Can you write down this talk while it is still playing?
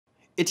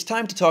It's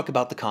time to talk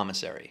about the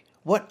commissary.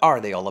 What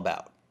are they all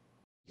about?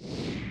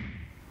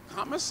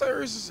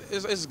 Commissaries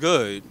is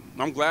good.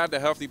 I'm glad the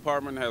health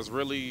department has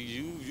really,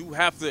 you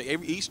have to,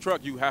 each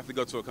truck you have to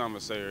go to a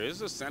commissary.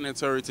 It's just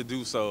sanitary to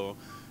do so.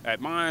 At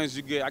mine,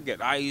 I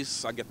get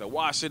ice, I get to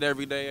wash it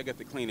every day, I get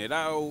to clean it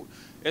out.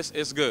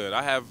 It's good.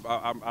 I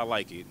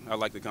like it. I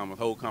like the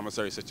whole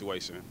commissary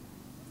situation.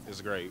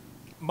 It's great.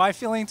 My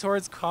feeling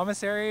towards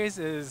commissaries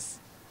is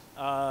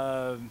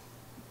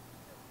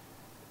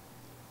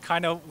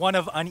kind of one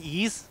of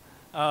unease.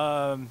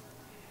 The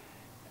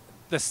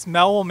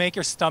smell will make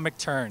your stomach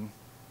turn.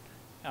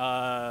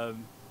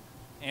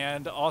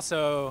 And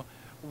also,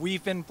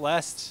 we've been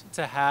blessed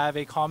to have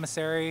a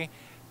commissary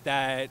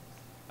that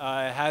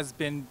has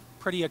been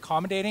pretty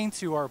accommodating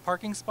to our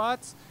parking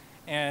spots,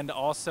 and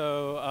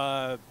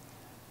also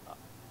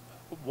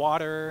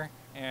water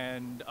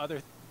and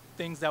other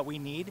things that we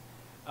need.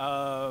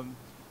 But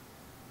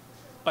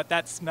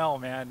that smell,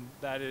 man,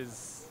 that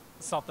is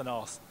something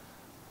else.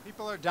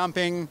 People are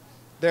dumping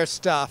their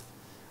stuff.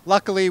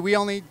 Luckily, we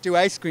only do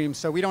ice cream,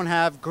 so we don't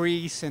have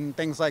grease and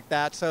things like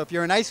that. So if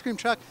you're an ice cream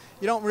truck,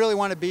 you don't really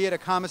want to be at a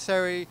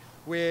commissary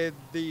with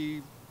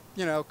the,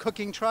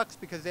 cooking trucks,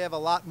 because they have a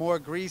lot more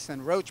grease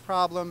and roach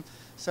problem.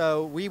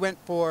 So we went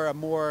for a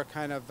more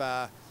kind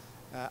of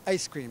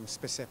ice cream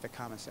specific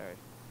commissary.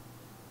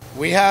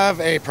 We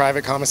have a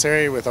private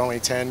commissary with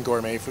only 10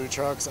 gourmet food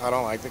trucks. I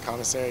don't like the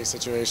commissary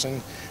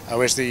situation. I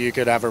wish that you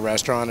could have a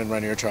restaurant and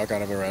run your truck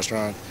out of a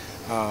restaurant.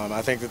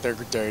 I think that they're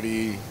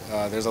dirty.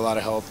 There's a lot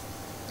of health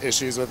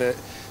issues with it.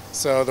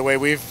 So the way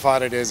we've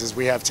fought it is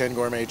we have 10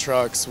 gourmet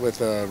trucks with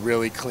a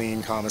really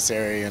clean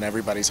commissary, and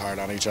everybody's hard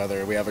on each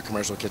other. We have a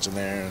commercial kitchen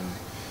there, and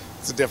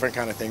it's a different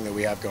kind of thing that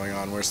we have going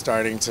on. We're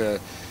starting to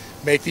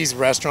make these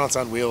restaurants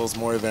on wheels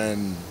more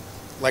than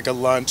like a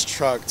lunch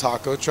truck,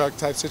 taco truck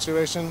type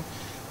situation.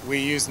 We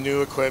use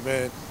new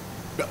equipment,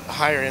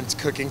 higher end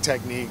cooking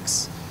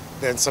techniques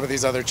than some of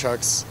these other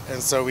trucks,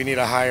 and so we need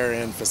a higher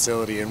end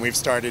facility, and we've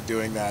started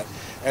doing that,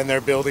 and they're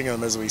building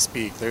them as we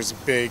speak. There's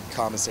big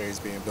commissaries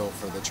being built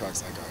for the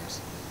trucks like ours.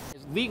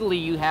 Legally,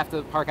 you have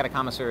to park at a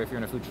commissary if you're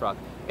in a food truck.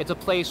 It's a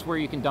place where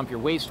you can dump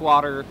your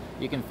wastewater,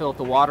 you can fill up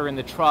the water in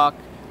the truck,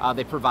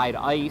 they provide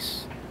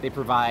ice, they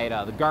provide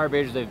the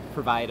garbage, they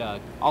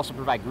also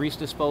provide grease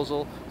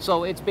disposal.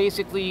 So it's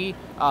basically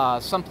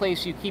some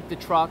place you keep the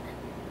truck,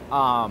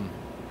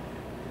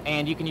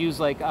 and you can use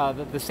like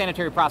the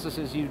sanitary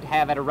processes you'd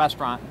have at a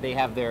restaurant. They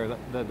have there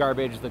the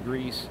garbage, the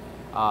grease,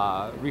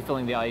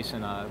 refilling the ice,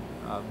 and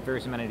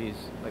various amenities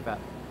like that.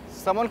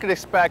 Someone could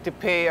expect to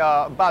pay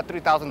about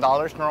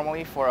 $3,000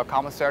 normally for a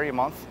commissary a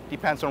month.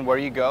 Depends on where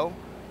you go,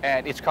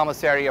 and each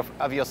commissary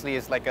obviously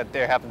is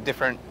they have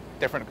different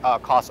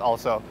costs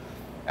also.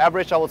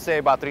 Average, I would say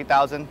about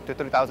 $3,000 to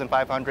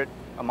 $3,500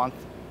 a month.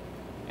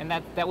 And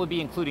that would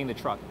be including the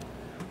truck.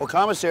 Well,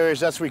 commissaries,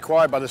 that's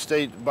required by the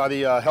state, by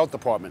the health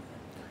department.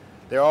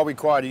 They're all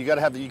required. You got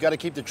to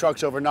keep the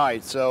trucks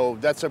overnight. So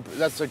that's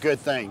a good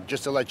thing,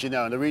 just to let you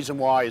know. And the reason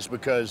why is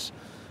because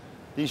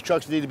these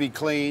trucks need to be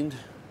cleaned.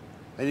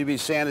 They need to be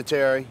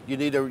sanitary. You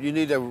need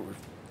a.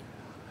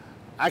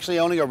 Actually,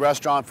 owning a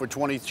restaurant for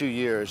 22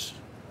 years,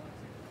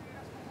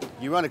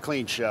 you run a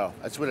clean show.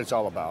 That's what it's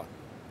all about.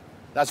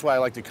 That's why I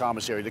like the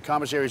commissary. The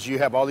commissary is you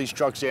have all these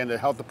trucks there, and the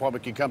health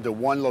department can come to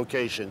one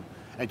location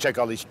and check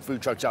all these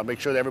food trucks out, make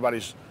sure that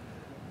everybody's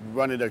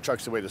running their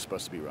trucks the way they're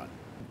supposed to be run.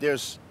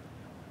 There's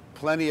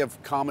plenty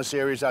of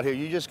commissaries out here.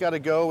 You just got to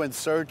go and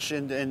search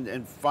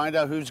and find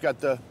out who's got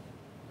the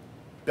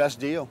best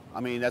deal.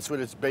 I mean, that's what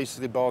it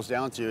basically boils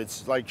down to.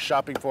 It's like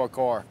shopping for a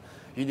car.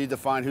 You need to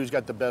find who's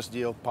got the best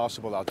deal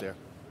possible out there.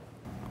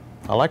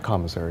 I like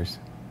commissaries.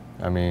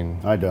 I mean...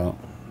 I don't.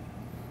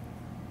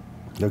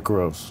 They're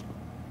gross.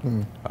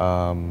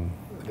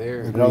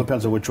 They're... It all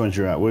depends on which ones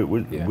you're at.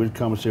 Which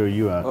commissary are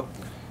you at? Well,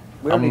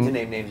 we don't need to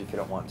name names if you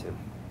don't want to.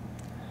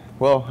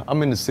 Well,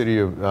 I'm in the city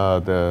of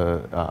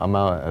I'm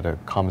out at a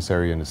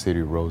commissary in the city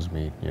of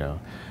Rosemead.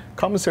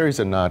 Commissaries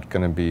are not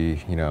going to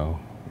be,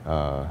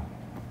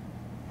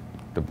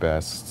 the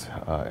best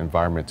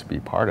environment to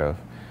be part of,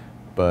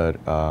 but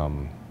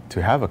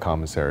to have a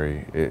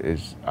commissary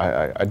is,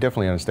 I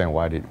definitely understand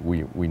why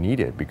we need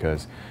it,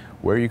 because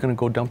where are you going to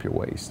go dump your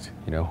waste?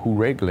 Who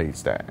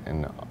regulates that?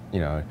 And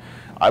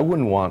I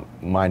wouldn't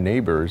want my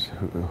neighbors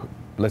who,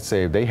 let's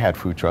say if they had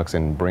food trucks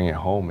and bring it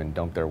home and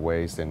dump their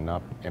waste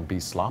and be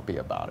sloppy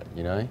about it,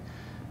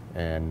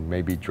 and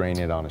maybe drain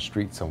it on a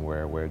street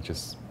somewhere where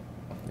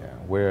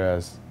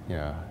whereas,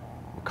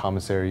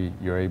 commissary,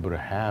 you're able to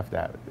have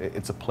that.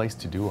 It's a place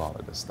to do all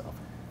of this stuff,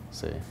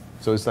 see?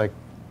 So it's like,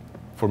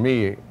 for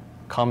me,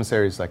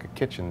 commissary is like a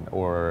kitchen,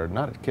 or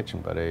not a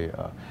kitchen, but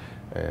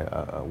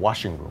a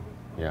washing room,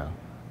 yeah.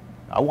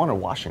 I want a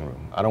washing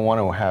room. I don't want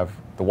to have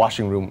the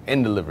washing room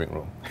in the living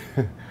room.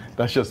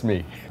 That's just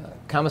me.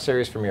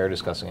 Commissaries for me are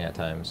disgusting at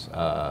times.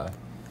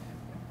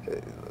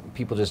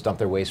 People just dump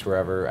their waste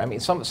wherever. I mean,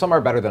 some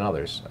are better than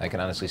others. I can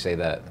honestly say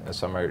that.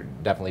 Some are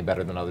definitely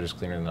better than others,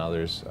 cleaner than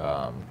others.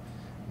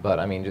 But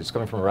I mean, just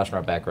coming from a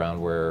restaurant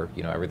background where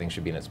everything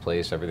should be in its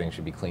place, everything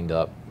should be cleaned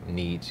up,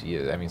 neat.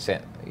 I mean,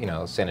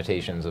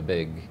 sanitation's a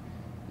big,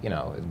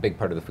 a big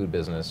part of the food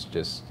business.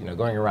 Just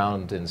going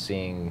around and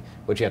seeing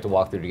what you have to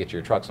walk through to get to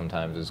your truck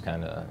sometimes is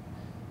kind of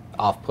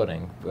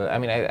off-putting. But I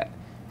mean, I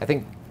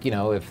think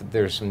if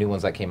there's some new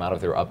ones that came out, if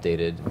they were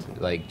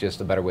updated, like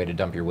just a better way to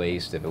dump your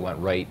waste, if it went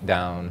right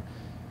down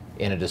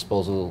in a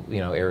disposal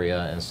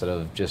area instead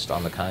of just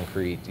on the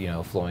concrete,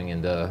 flowing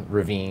into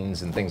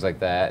ravines and things like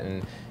that.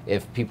 And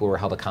if people were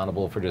held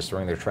accountable for just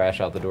throwing their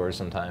trash out the door,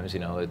 sometimes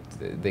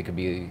they could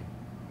be,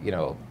 it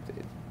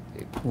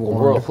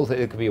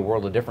could be a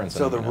world of difference.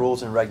 So the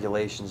rules and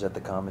regulations at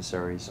the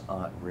commissaries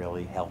aren't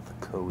really health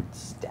code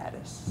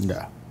status.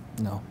 No.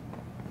 No.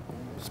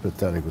 It's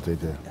pathetic what they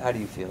do. How do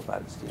you feel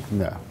about it, Steve?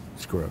 No,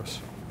 it's gross.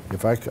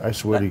 If I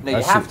swear to you, no,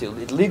 you have to.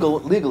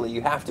 Legally,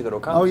 you have to go to a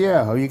commissary.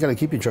 Oh yeah, you got to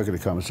keep your truck at a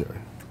commissary.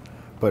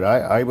 But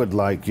I would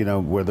like,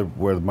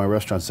 where my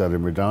restaurant's at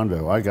in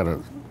Redondo,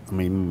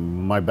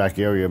 my back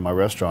area of my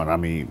restaurant, I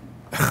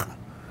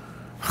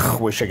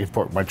wish I could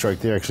park my truck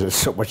there because it's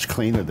so much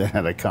cleaner than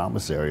at a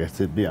commissary,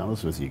 to be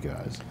honest with you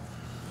guys.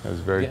 That's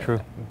very true.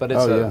 But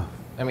it's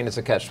it's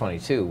a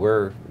catch-22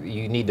 where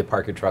you need to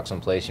park your truck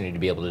someplace, you need to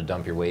be able to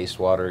dump your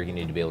wastewater, you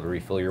need to be able to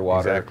refill your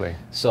water. Exactly.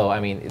 So,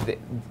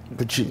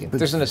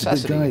 there's a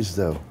necessity. But guys,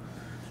 though,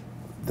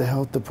 the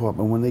health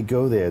department, when they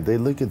go there, they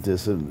look at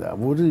this and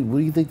what do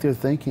you think they're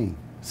thinking?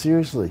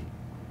 Seriously.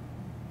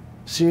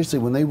 Seriously,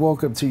 when they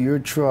walk up to your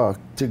truck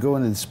to go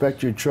and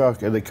inspect your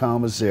truck at the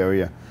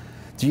commissary,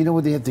 do you know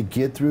what they have to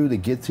get through to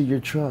get to your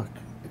truck?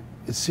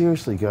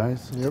 Seriously,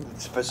 guys. Yep.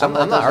 I'm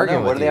not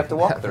arguing. What do they have to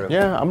walk through?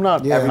 Yeah, I'm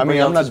not. Yeah.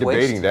 I'm not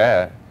debating waste.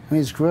 that.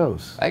 It's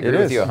gross. I agree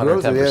with you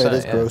 110%. Yeah, it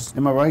is gross.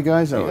 Am I right,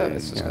 guys? Yeah,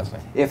 it's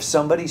disgusting. If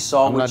somebody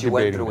saw I'm what not you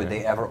went debating through, would that.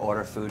 they ever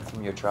order food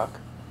from your truck?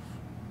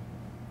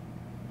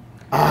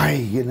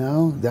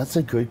 That's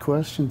a good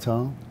question,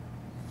 Tom.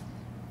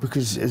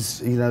 Because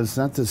it's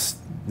not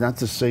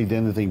to say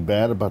anything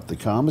bad about the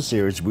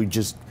commissaries.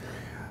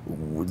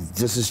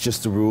 This is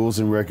just the rules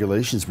and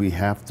regulations. We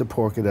have to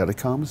park it at a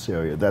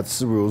commissary. That's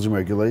the rules and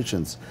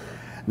regulations.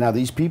 Now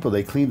these people,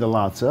 they clean the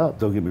lots up.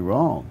 Don't get me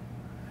wrong.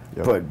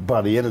 Yep. But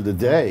by the end of the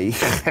day,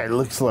 it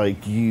looks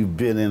like you've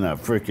been in a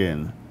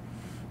freaking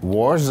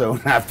war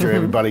zone after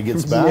everybody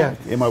gets back.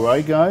 Yeah. Am I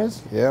right,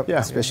 guys? Yep. Yeah.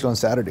 Especially on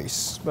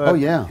Saturdays. But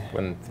yeah.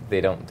 When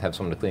they don't have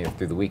someone to clean it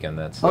through the weekend,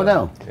 that's.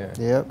 No. Yeah.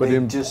 Yep. But they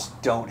just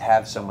don't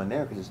have someone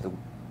there because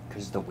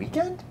it's the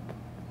weekend.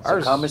 So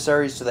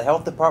commissaries, so the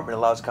health department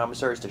allows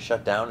commissaries to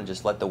shut down and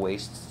just let the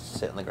waste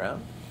sit in the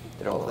ground?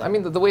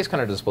 The waste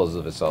kind of disposes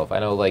of itself. I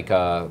know, like,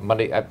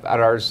 Monday, at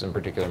ours in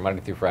particular,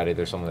 Monday through Friday,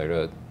 there's someone there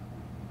to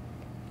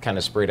kind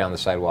of spray down the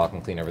sidewalk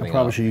and clean everything up. I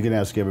promise you can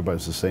ask everybody.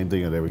 It's the same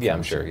thing at every Yeah,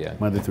 I'm sure, yeah.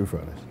 Monday through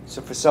Fridays.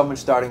 So for someone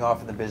starting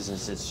off in the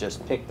business, it's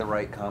just pick the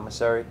right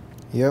commissary?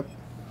 Yep.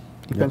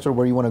 Depends on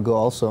where you want to go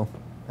also.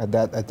 I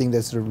think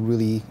that's a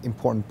really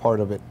important part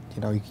of it.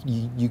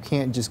 You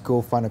can't just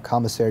go find a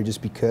commissary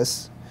just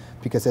because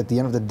at the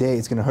end of the day,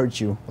 it's going to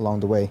hurt you along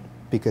the way.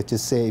 Because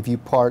just say if you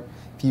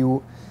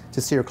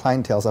just say your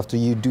clientele, after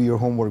you do your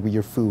homework with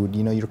your food,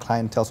 your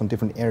clientele from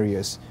different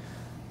areas.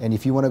 And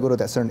if you want to go to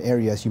that certain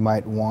areas, you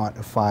might want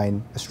to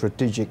find a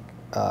strategic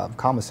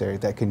commissary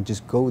that can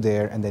just go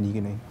there and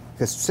then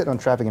because sitting on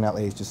traffic in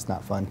LA is just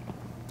not fun.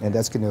 And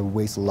that's going to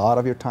waste a lot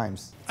of your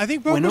times. I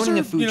think brokers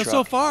are,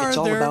 so far,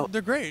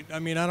 they're great. I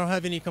don't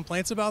have any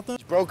complaints about them.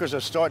 Brokers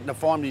are starting to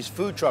farm these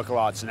food truck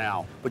lots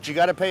now, but you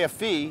got to pay a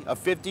fee of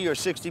 50 or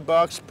 60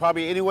 bucks,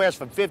 probably anywhere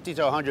from 50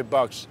 to 100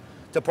 bucks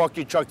to park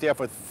your truck there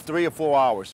for 3 or 4 hours.